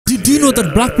Do you know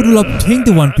that Blackbeard will obtain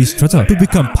the One Piece treasure to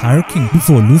become Pirate King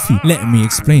before Luffy? Let me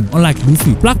explain. Unlike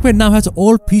Luffy, Blackbeard now has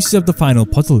all pieces of the final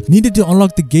puzzle needed to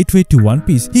unlock the gateway to One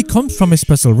Piece. He comes from a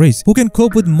special race who can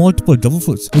cope with multiple devil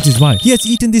fruits, which is why he has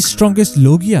eaten the strongest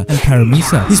Logia and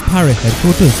Animelisa. His pirate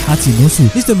headquarters,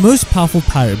 𝙲𝚘𝚙𝚎𝚛, is the most powerful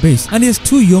pirate base, and he has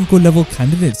 2 Yonko level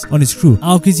candidates on his crew,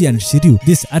 𝙲𝚘𝚙𝚎 and Shiryu.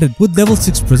 This added with level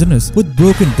 6 prisoners with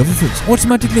broken devil fruits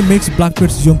automatically makes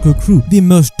Blackbeard's Yonko crew the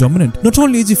most dominant. Not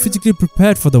only is he physically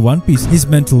prepared for the One Piece, his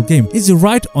mental game is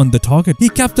right on the target. He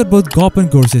captured both Garp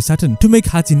and 𝚲𝚘𝚙𝚎𝚛 to make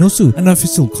𝙲𝚘𝚙𝚎 an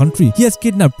official country. He has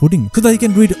kidnapped Pudding so that he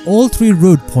can read all 3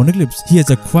 road poneglyphs he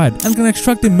has acquired and can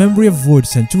extract the memory of Void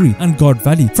Century and God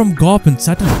Valley from Garp and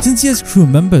Saturn. Since he has crew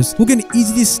members who can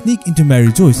easily sneak into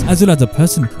Mary Joyce, as well as a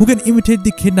person who can imitate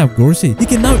the kidnapped 𝚲𝚘𝚎, he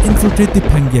can now infiltrate the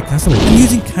Pangaea castle, and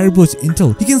using Caribou's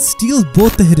intel, he can steal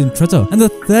both the hidden treasure and the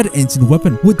 3rd ancient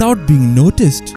weapon without being noticed.